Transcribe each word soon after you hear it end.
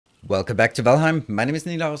Welcome back to Valheim. My name is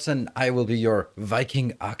Nilaus, and I will be your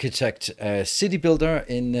Viking architect, city builder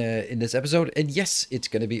in this episode. And yes, it's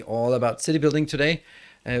going to be all about city building today.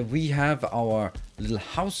 We have our little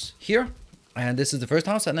house here, and this is the first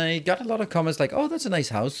house. And I got a lot of comments like, "Oh, that's a nice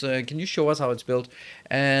house. Can you show us how it's built?"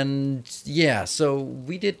 And yeah, so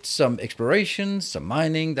we did some exploration, some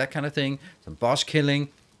mining, that kind of thing, some boss killing.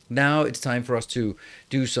 Now it's time for us to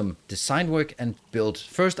do some design work and build.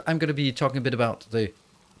 First, I'm going to be talking a bit about the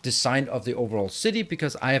design of the overall city,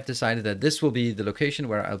 because I have decided that this will be the location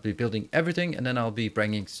where I'll be building everything, and then I'll be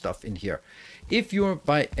bringing stuff in here. If you're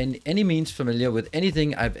by any means familiar with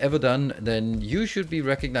anything I've ever done, then you should be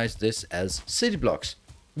recognize this as city blocks.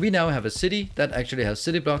 We now have a city that actually has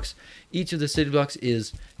city blocks. Each of the city blocks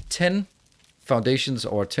is 10 foundations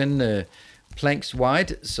or 10 planks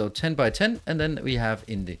wide, so 10 by 10, and then we have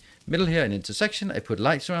in the middle here an intersection. I put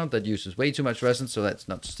lights around that uses way too much resin, so that's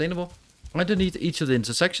not sustainable. Underneath each of the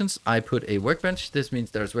intersections, I put a workbench. This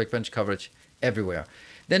means there's workbench coverage everywhere.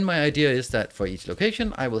 Then my idea is that for each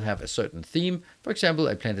location, I will have a certain theme. For example,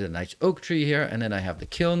 I planted a nice oak tree here, and then I have the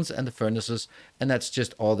kilns and the furnaces, and that's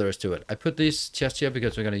just all there is to it. I put this chest here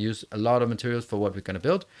because we're going to use a lot of materials for what we're going to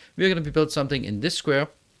build. We're going to build something in this square.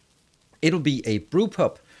 It'll be a brew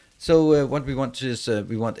pub. So what we want is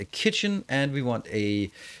we want a kitchen, and we want a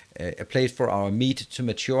place for our meat to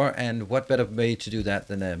mature. And what better way to do that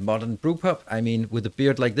than a modern brew pub? I mean, with a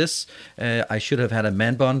beard like this, I should have had a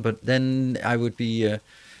man bun, but then I would be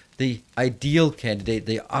the ideal candidate,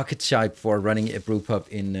 the archetype for running a brew pub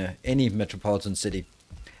in any metropolitan city.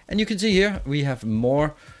 And you can see here we have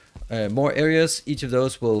more areas. Each of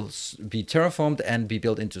those will be terraformed and be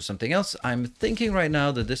built into something else. I'm thinking right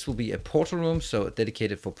now that this will be a portal room, so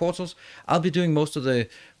dedicated for portals. I'll be doing most of the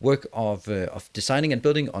work of designing and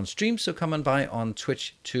building on stream, so come on by on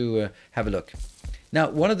Twitch to have a look. Now,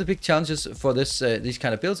 one of the big challenges for these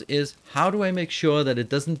kind of builds is how do I make sure that it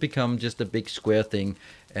doesn't become just a big square thing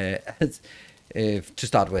to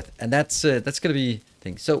start with, and that's going to be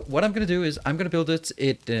thing. So what I'm going to do is I'm going to build it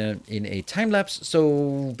in a time lapse.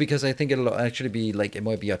 So because I think it'll actually be like, it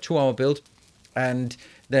might be a 2-hour build, and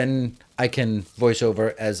then I can voice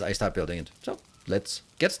over as I start building it. So let's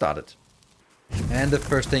get started. And the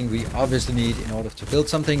first thing we obviously need in order to build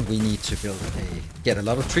something, we need to get a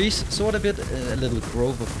lot of trees. So what I built a little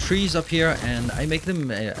grove of trees up here, and I make them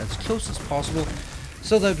as close as possible,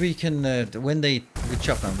 so that we can, when we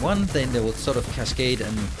chop down one, then they will sort of cascade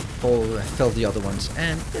and fell the other ones.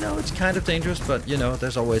 And, it's kind of dangerous, but,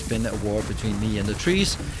 there's always been a war between me and the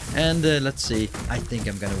trees. And let's see, I think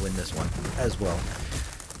I'm going to win this one as well.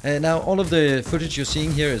 Now, all of the footage you're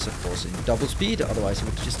seeing here is, of course, in double speed, otherwise it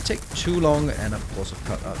would just take too long, and of course I've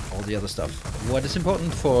cut out all the other stuff. What is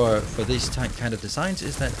important for these kind of designs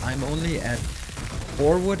is that I'm only at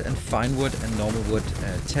core wood and fine wood and normal wood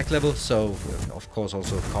tech level, so of course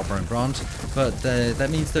also copper and bronze, but that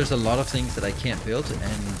means there's a lot of things that I can't build,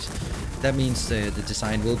 and that means the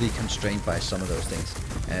design will be constrained by some of those things.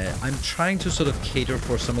 I'm trying to sort of cater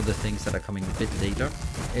for some of the things that are coming a bit later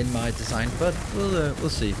in my design, but we'll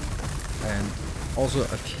see. And also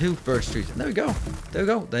a few birch trees. And there we go. There we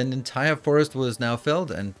go. The entire forest was now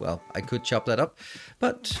felled, and well, I could chop that up.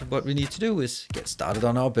 But what we need to do is get started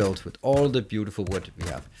on our build with all the beautiful wood we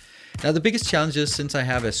have. Now, the biggest challenge is, since I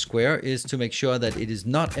have a square, is to make sure that it is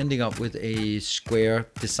not ending up with a square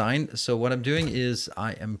design. So what I'm doing is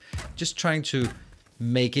I am just trying to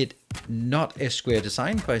make it not a square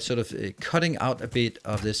design by sort of cutting out a bit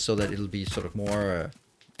of this so that it'll be sort of more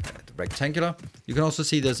rectangular. You can also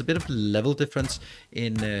see there's a bit of level difference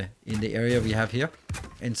in the area we have here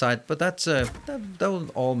inside, but that will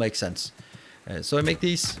all make sense. So I make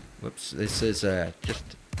these. Whoops, this is just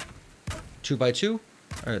 2 by 2.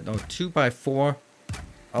 No, 2 by 4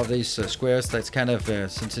 of these squares. That's kind of,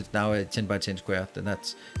 since it's now a 10 by 10 square, then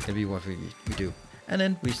that's gonna be what we do. And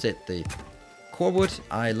then we set the core wood.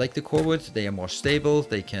 I like the core wood. They are more stable.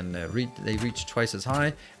 They can reach twice as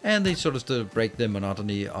high, and they sort of break the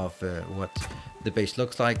monotony of what the base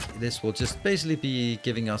looks like. This will just basically be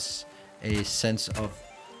giving us a sense of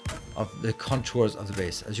the contours of the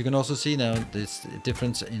base. As you can also see now, there's a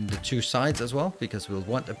difference in the two sides as well, because we'll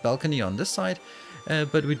want a balcony on this side,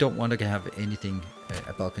 but we don't want to have anything,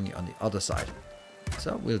 a balcony on the other side.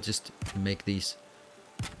 So we'll just make these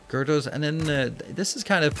girders, and then this is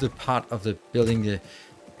kind of the part of the building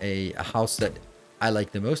a house that I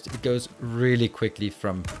like the most. It goes really quickly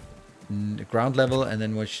from ground level, and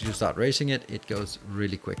then once you start raising it, it goes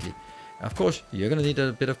really quickly. Of course, you're gonna need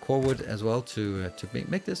a bit of core wood as well to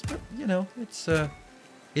make this, but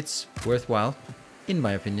it's worthwhile, in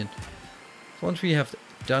my opinion. So once we have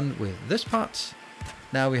done with this part,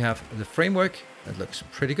 now we have the framework. That looks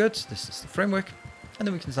pretty good. This is the framework. And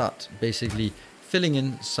then we can start basically filling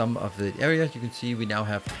in some of the area. You can see we now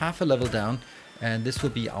have half a level down, and this will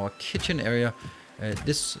be our kitchen area.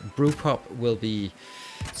 This brew pub will be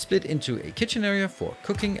split into a kitchen area for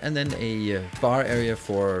cooking and then a bar area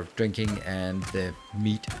for drinking and the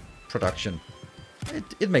meat production.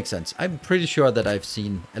 It makes sense. I'm pretty sure that I've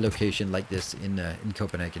seen a location like this in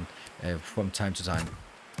Copenhagen from time to time.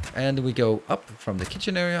 And we go up from the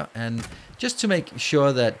kitchen area, and just to make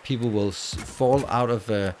sure that people will fall out of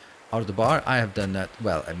the bar, I have done that.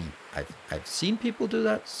 Well, I mean, I've seen people do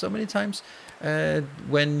that so many times.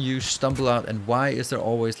 When you stumble out, and why is there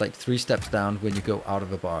always like 3 steps down when you go out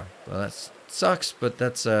of a bar? Well, that sucks, but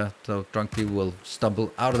that's so drunk people will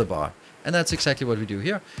stumble out of the bar. And that's exactly what we do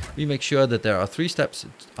here. We make sure that there are 3 steps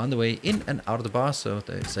on the way in and out of the bar, so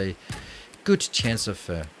there's a good chance of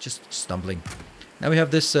just stumbling. Now we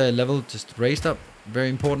have this level just raised up. Very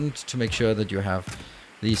important to make sure that you have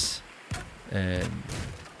these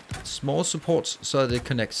small supports so that it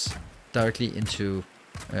connects directly into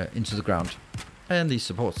the ground. And these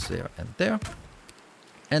supports there and there.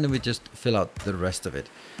 And then we just fill out the rest of it.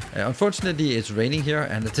 Unfortunately, it's raining here,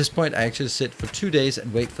 and at this point I actually sit for 2 days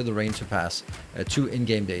and wait for the rain to pass. 2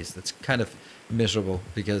 in-game days. That's kind of miserable,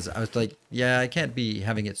 because I was like, yeah, I can't be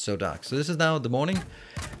having it so dark. So this is now the morning,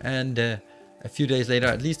 and a few days later,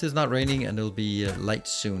 at least it's not raining, and it'll be light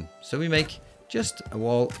soon. So we make just a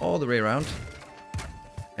wall all the way around,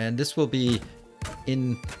 and this will be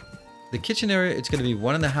in the kitchen area. It's going to be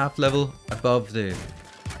 1.5 level above the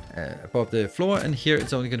floor, and here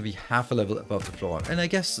it's only going to be half a level above the floor. And I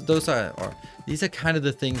guess these are kind of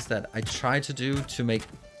the things that I try to do to make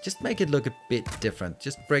it look a bit different.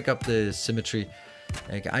 Just break up the symmetry.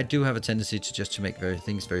 Like, I do have a tendency to make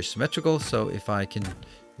things very symmetrical. So if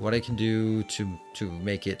what I can do to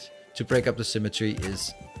break up the symmetry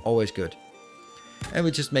is always good. And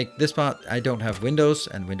we just make this part. I don't have windows,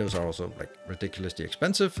 and windows are also like ridiculously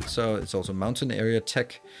expensive. So it's also mountain area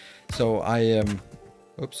tech. So I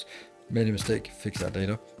oops, made a mistake. Fix that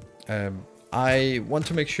later. I want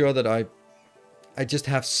to make sure that I just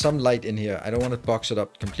have some light in here. I don't want to box it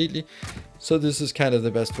up completely. So this is kind of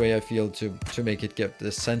the best way I feel to make it get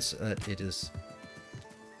the sense that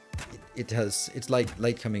it's like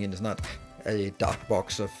light coming in. It's not a dark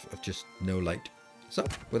box of just no light. So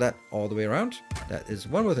with that all the way around, that is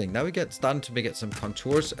one more thing. Now we get starting to get some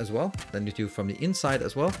contours as well. Then we do from the inside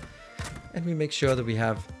as well. And we make sure that we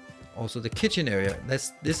have also the kitchen area.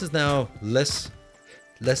 This is now less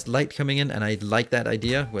light coming in, and I like that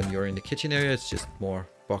idea. When you're in the kitchen area, it's just more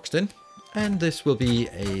boxed in. And this will be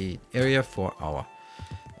a area for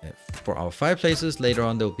our fireplaces. Later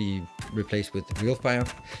on, they'll be replaced with real fire.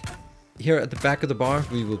 Here at the back of the bar,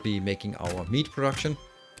 we will be making our meat production.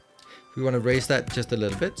 We want to raise that just a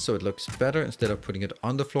little bit so it looks better instead of putting it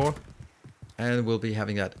on the floor. And we'll be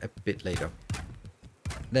having that a bit later.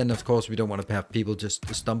 Then, of course, we don't want to have people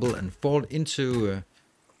just stumble and fall into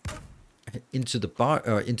the bar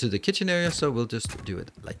or into the kitchen area. So we'll just do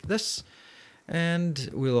it like this. And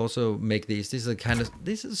we'll also make these. These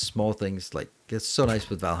are small things. Like, it's so nice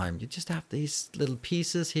with Valheim. You just have these little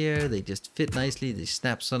pieces here. They just fit nicely. They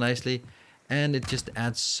snap so nicely. And it just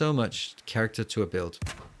adds so much character to a build.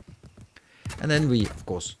 And then we, of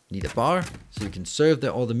course, need a bar, so you can serve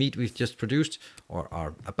all the meat we've just produced or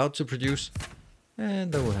are about to produce.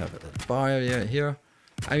 And then we'll have a bar area here.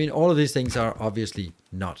 I mean, all of these things are obviously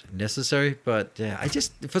not necessary, but I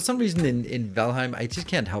just, for some reason in Valheim, I just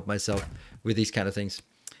can't help myself with these kind of things.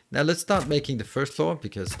 Now let's start making the first floor,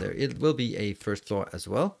 because it will be a first floor as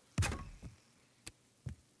well.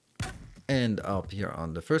 And up here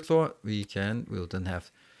on the first floor, we'll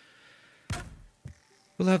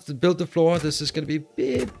have to build the floor. This is going to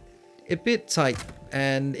be a bit tight,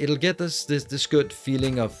 and it'll get us this good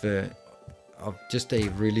feeling of just a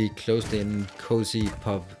really closed-in, cozy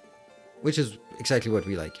pub, which is exactly what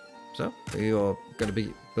we like. So we are going to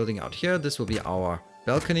be building out here. This will be our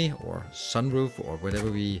balcony or sunroof or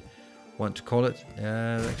whatever we want to call it.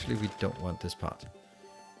 Actually, we don't want this part.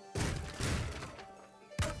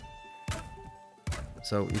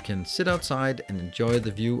 So you can sit outside and enjoy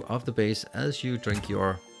the view of the base as you drink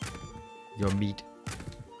your meat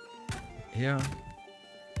here.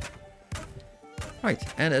 Right,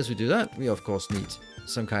 and as we do that, we of course need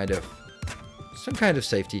some kind of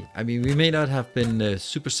safety. I mean, we may not have been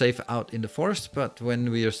super safe out in the forest, but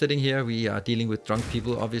when we are sitting here, we are dealing with drunk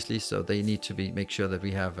people, obviously. So they need to make sure that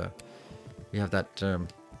we have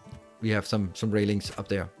some railings up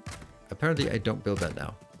there. Apparently, I don't build that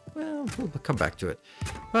now. Well, we'll come back to it.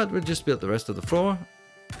 But we'll just build the rest of the floor.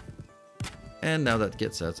 And now that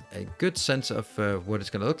gets us a good sense of what it's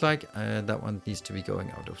going to look like. That one needs to be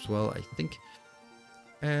going out as well, I think.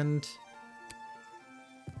 And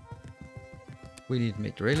we need to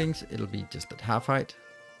make the railings. It'll be just at half height.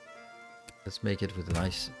 Let's make it with a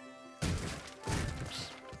nice... Oops.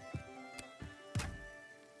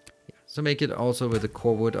 Yeah, so make it also with the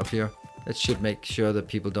core wood up here. That should make sure that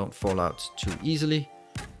people don't fall out too easily.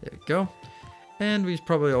 There we go. And we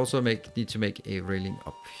probably also need to make a railing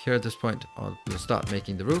up here at this point. We'll start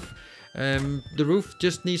making the roof. The roof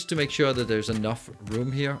just needs to make sure that there's enough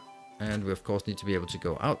room here. And we of course need to be able to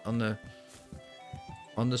go out on the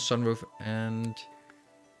sunroof and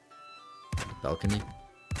balcony.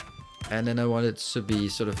 And then I want it to be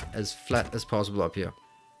sort of as flat as possible up here.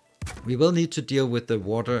 We will need to deal with the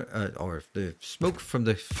water or the smoke from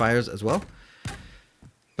the fires as well.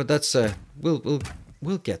 But that's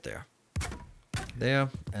we'll get there. There,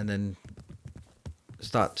 and then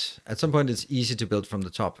start. At some point it's easy to build from the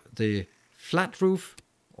top. The flat roof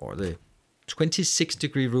or the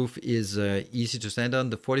 26-degree roof is easy to stand on.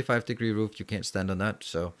 The 45-degree roof, you can't stand on that.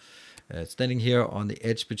 So standing here on the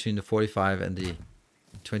edge between the 45 and the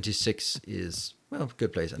 26 is, well, a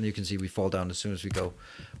good place. And you can see we fall down as soon as we go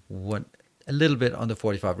a little bit on the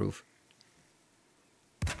 45 roof.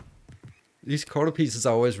 These quarter pieces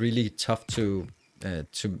are always really tough to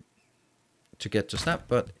get to snap,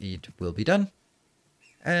 but it will be done.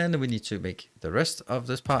 And we need to make the rest of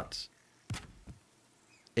this part.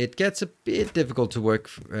 It gets a bit difficult to work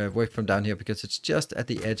from down here because it's just at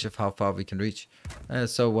the edge of how far we can reach.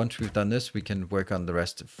 So once we've done this, we can work on the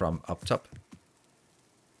rest from up top.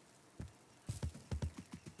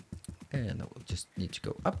 And we'll just need to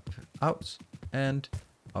go up, out, and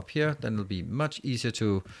up here. Then it'll be much easier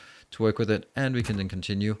to work with it, and we can then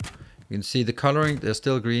continue. You can see the coloring, they're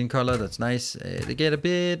still green color, that's nice. They get a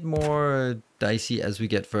bit more dicey as we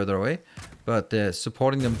get further away, but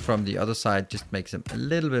supporting them from the other side just makes them a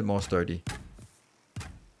little bit more sturdy.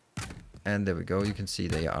 And there we go, you can see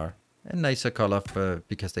they are a nicer color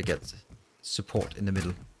because they get support in the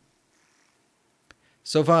middle.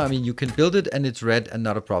 So far, I mean, you can build it and it's red and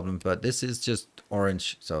not a problem, but this is just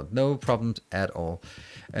orange, so no problems at all.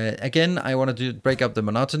 Again, I wanted to break up the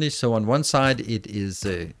monotony, so on one side it is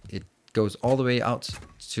it goes all the way out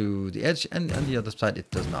to the edge, and on the other side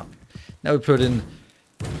it does not. Now we put in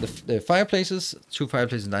the fireplaces, 2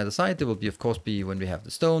 fireplaces on either side. There will be, of course, when we have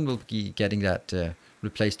the stone, we'll be getting that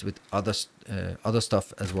replaced with other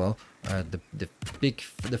stuff as well.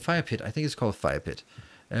 The fire pit, I think it's called fire pit.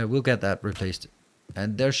 We'll get that replaced,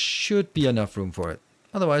 and there should be enough room for it.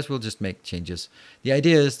 Otherwise, we'll just make changes. The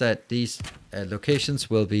idea is that these locations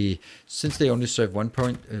will be, since they only serve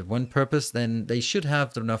one purpose, then they should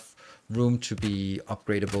have enough room to be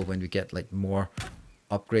upgradable when we get like more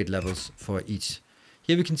upgrade levels for each.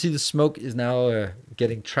 Here we can see the smoke is now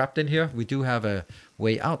getting trapped in here. We do have a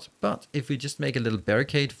way out, but if we just make a little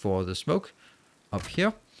barricade for the smoke up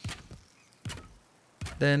here,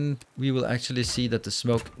 then we will actually see that the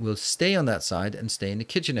smoke will stay on that side and stay in the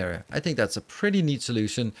kitchen area. I think that's a pretty neat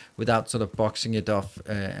solution without sort of boxing it off.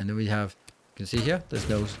 And then we have, you can see here, there's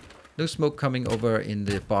no smoke coming over in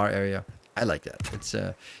the bar area. I like that. It's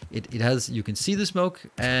it has, you can see the smoke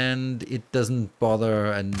and it doesn't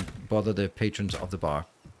bother the patrons of the bar.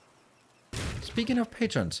 Speaking of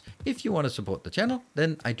patrons, if you want to support the channel,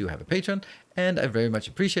 then I do have a Patreon, and I very much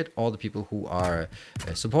appreciate all the people who are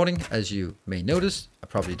supporting. As you may notice, I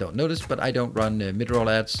probably don't notice, but I don't run mid-roll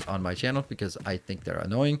ads on my channel because I think they're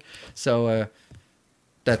annoying. So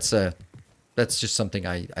that's just something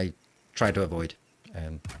I try to avoid.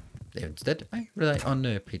 And instead, I rely on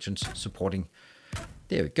patrons supporting.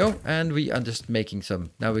 There we go, and we are just making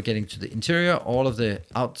some. Now we're getting to the interior. All of the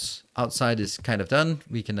outside is kind of done.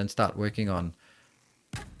 We can then start working on.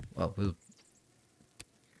 Well, we'll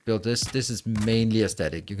build this. This is mainly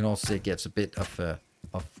aesthetic. You can also say it gives a bit of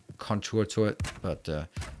contour to it, but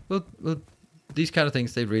we'll these kind of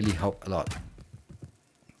things, they really help a lot.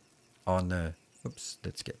 On oops,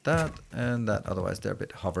 let's get that and that. Otherwise, they're a bit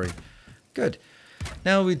hovery. Good.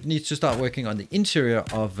 Now we need to start working on the interior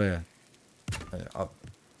of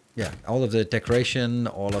yeah, all of the decoration,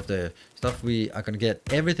 all of the stuff. We are going to get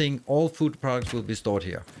everything, all food products will be stored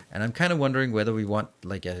here. And I'm kind of wondering whether we want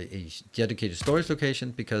like a dedicated storage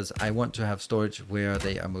location, because I want to have storage where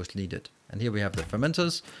they are most needed. And here we have the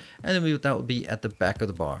fermenters, and then that will be at the back of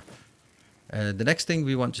the bar. The next thing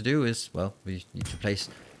we want to do is, well, we need to place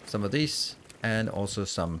some of these and also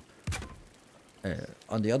some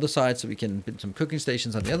on the other side, so we can build some cooking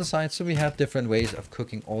stations on the other side, so we have different ways of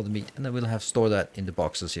cooking all the meat, and then we'll have store that in the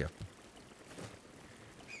boxes here.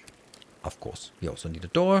 Of course, we also need a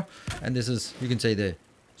door, and this is, you can say, the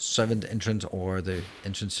servant entrance or the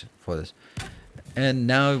entrance for this. And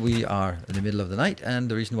now we are in the middle of the night, and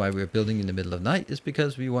the reason why we're building in the middle of the night is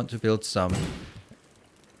because we want to build some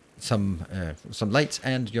lights,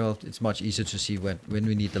 and it's much easier to see when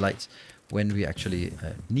we need the lights, when we actually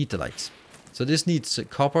need the lights. So this needs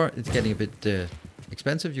copper. It's getting a bit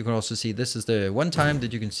expensive. You can also see this is the one time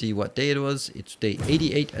that you can see what day it was. It's day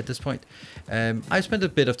 88 at this point. I spent a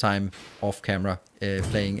bit of time off camera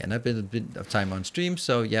playing, and I've been a bit of time on stream.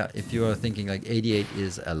 So yeah, if you are thinking like 88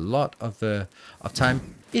 is a lot of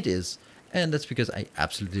time, it is, and that's because I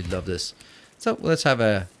absolutely love this. So let's have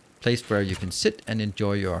a place where you can sit and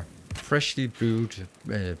enjoy your freshly brewed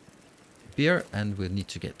beer, and we'll need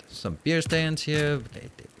to get some beer stands here. There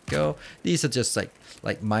we go. These are just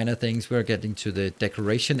like minor things. We're getting to the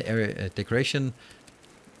decoration area, decoration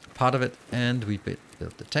part of it, and we built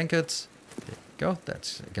the tankards. There we go.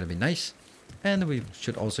 That's gonna be nice, and we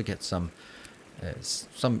should also get some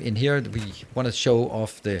in here. We want to show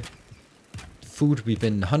off the food we've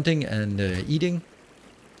been hunting and eating,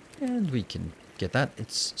 and we can get that.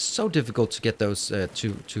 It's so difficult to get those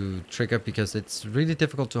to trigger, because it's really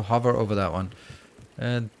difficult to hover over that one.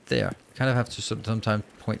 And there, kind of have to sometimes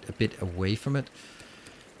point a bit away from it,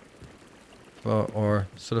 or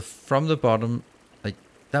sort of from the bottom. Like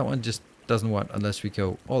that one just doesn't want unless we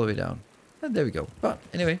go all the way down. And there we go. But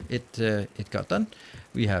anyway, it got done.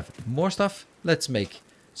 We have more stuff. Let's make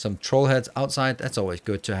some troll heads outside. That's always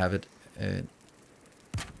good to have it.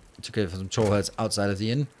 To get some troll heads outside of the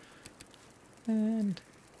inn. And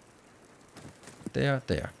there,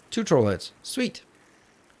 2 troll heads. Sweet.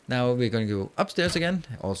 Now we're going to go upstairs again.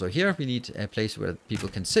 Also here we need a place where people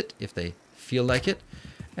can sit if they feel like it.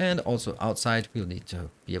 And also outside we'll need to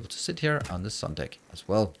be able to sit here on the sun deck as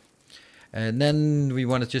well. And then we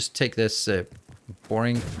want to just take this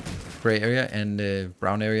boring gray area and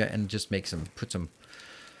brown area and just put some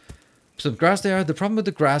grass there. The problem with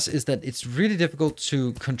the grass is that it's really difficult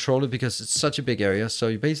to control it because it's such a big area. So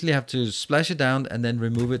you basically have to splash it down and then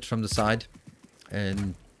remove it from the side,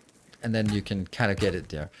 and then you can kind of get it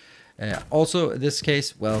there. Also, in this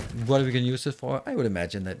case, well, what are we going to use it for? I would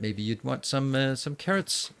imagine that maybe you'd want some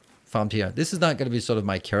carrots farmed here. This is not going to be sort of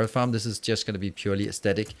my carrot farm. This is just going to be purely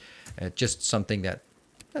aesthetic. Just something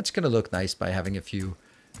that's going to look nice by having a few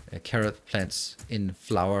carrot plants in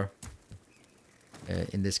flower.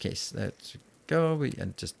 In this case, let's go. We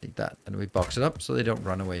just need that, and we box it up so they don't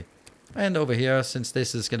run away. And over here, since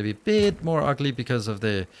this is going to be a bit more ugly because of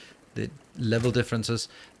the level differences,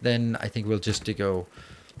 then I think we'll just go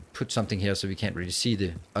put something here so we can't really see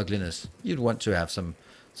the ugliness. You'd want to have some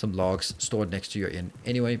logs stored next to your inn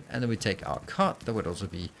anyway. And then we take our cart. That would also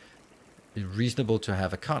be reasonable to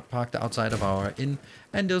have a cart parked outside of our inn.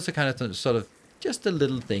 And those are kind of sort of just the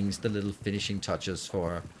little things, the little finishing touches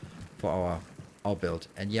for our build.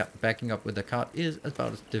 And yeah, backing up with the cart is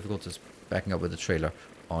about as difficult as backing up with a trailer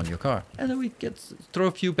on your car. And then we throw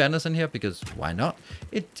a few banners in here because why not?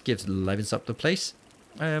 It livens up the place.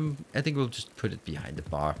 I think we'll just put it behind the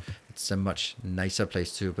bar. It's a much nicer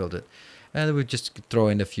place to build it. And then we just throw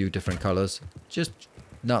in a few different colors, just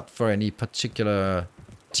not for any particular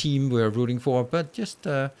team we're rooting for, but just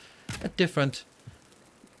a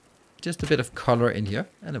bit of color in here,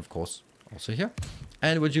 and of course also here.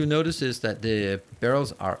 And what you notice is that the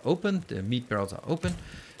barrels are open, the meat barrels are open,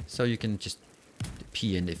 so you can just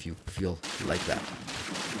pee in if you feel like that.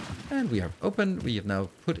 And we are open. We have now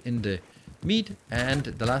put in the meat, and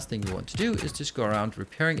the last thing we want to do is just go around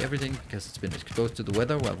repairing everything because it's been exposed to the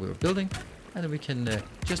weather while we were building, and then we can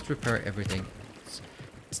just repair everything.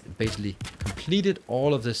 It's basically completed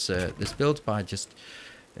all of this this build by just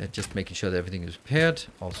making sure that everything is repaired.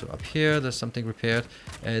 Also up here there's something repaired.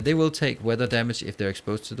 They will take weather damage if they're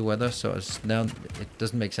exposed to the weather, so now it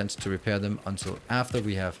doesn't make sense to repair them until after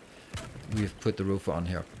we've put the roof on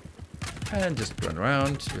here. And just run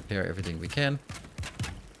around, repair everything we can.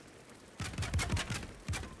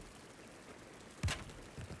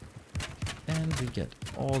 And we get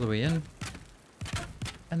all the way in,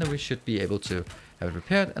 and then we should be able to have it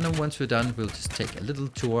repaired. And then once we're done, we'll just take a little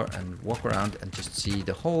tour and walk around and just see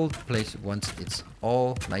the whole place once it's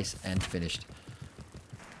all nice and finished.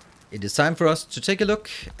 It is time for us to take a look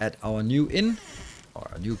at our new inn, or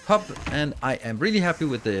a new pub, and I am really happy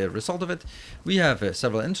with the result of it. We have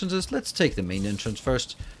several entrances. Let's take the main entrance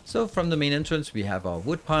first. So from the main entrance we have our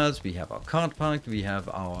wood piles, we have our cart parked, we have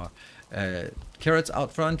our carrots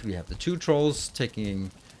out front, we have the 2 trolls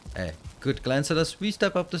taking a good glance at us. We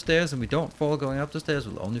step up the stairs and we don't fall going up the stairs,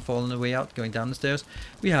 we'll only fall on the way out going down the stairs.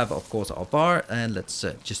 We have of course our bar, and let's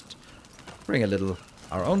just bring a little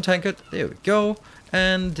our own tankard. There we go.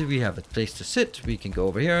 And we have a place to sit. We can go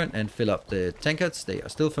over here and fill up the tankards. They are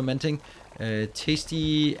still fermenting.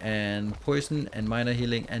 Tasty and poison and minor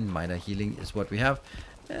healing. And minor healing is what we have.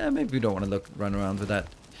 Maybe we don't want to run around with that.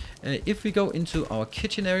 If we go into our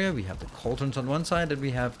kitchen area, we have the cauldrons on one side and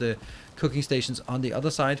we have the cooking stations on the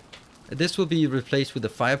other side. This will be replaced with the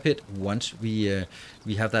fire pit once we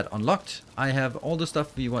have that unlocked. I have all the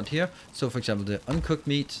stuff we want here. So for example, the uncooked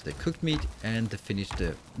meat, the cooked meat, and the finished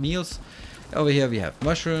meals. Over here we have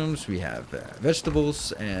mushrooms, we have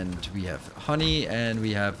vegetables, and we have honey, and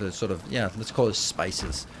we have sort of, yeah, let's call it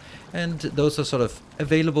spices. And those are sort of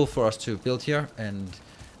available for us to build here. And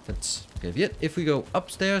that's gonna be it. If we go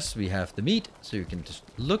upstairs, we have the meat, so you can just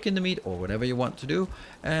look in the meat or whatever you want to do.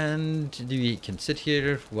 And we can sit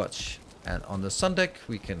here, watch, and on the sun deck,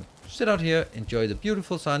 we can sit out here, enjoy the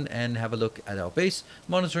beautiful sun, and have a look at our base,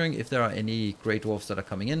 monitoring if there are any grey dwarfs that are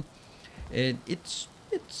coming in. It's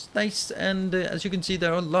nice, and as you can see,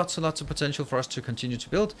 there are lots and lots of potential for us to continue to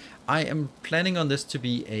build. I am planning on this to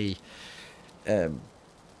be a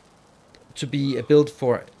build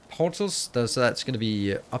for portals. So that's going to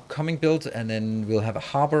be upcoming build, and then we'll have a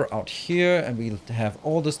harbor out here, and we'll have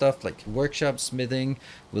all the stuff like workshop, smithing.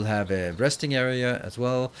 We'll have a resting area as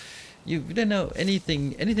well. You don't know,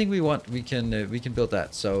 anything we want, we can build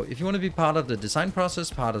that. So if you want to be part of the design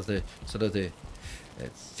process, part of the sort of the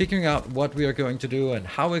figuring out what we are going to do and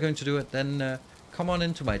how we're going to do it, then come on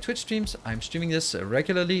into my Twitch streams. I'm streaming this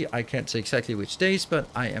regularly. I can't say exactly which days, but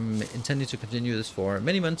I am intending to continue this for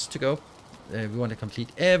many months to go. We want to complete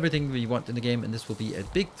everything we want in the game, and this will be a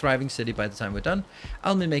big thriving city by the time we're done.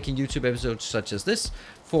 I'll be making YouTube episodes such as this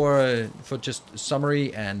for just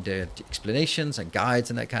summary and explanations and guides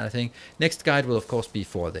and that kind of thing. Next guide will of course be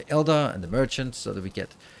for the elder and the merchants, so that we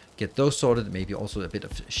get those sorted. Maybe also a bit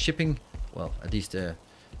of shipping. Well, at least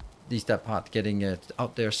that part, getting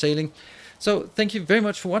out there sailing. So thank you very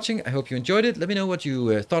much for watching. I hope you enjoyed it. Let me know what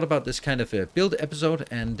you thought about this kind of build episode,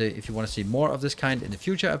 and if you want to see more of this kind in the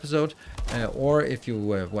future episode, or if you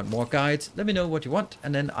want more guides, let me know what you want,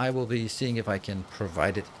 and then I will be seeing if I can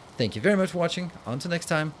provide it. Thank you very much for watching. Until next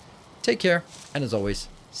time, take care, and as always,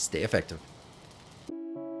 stay effective.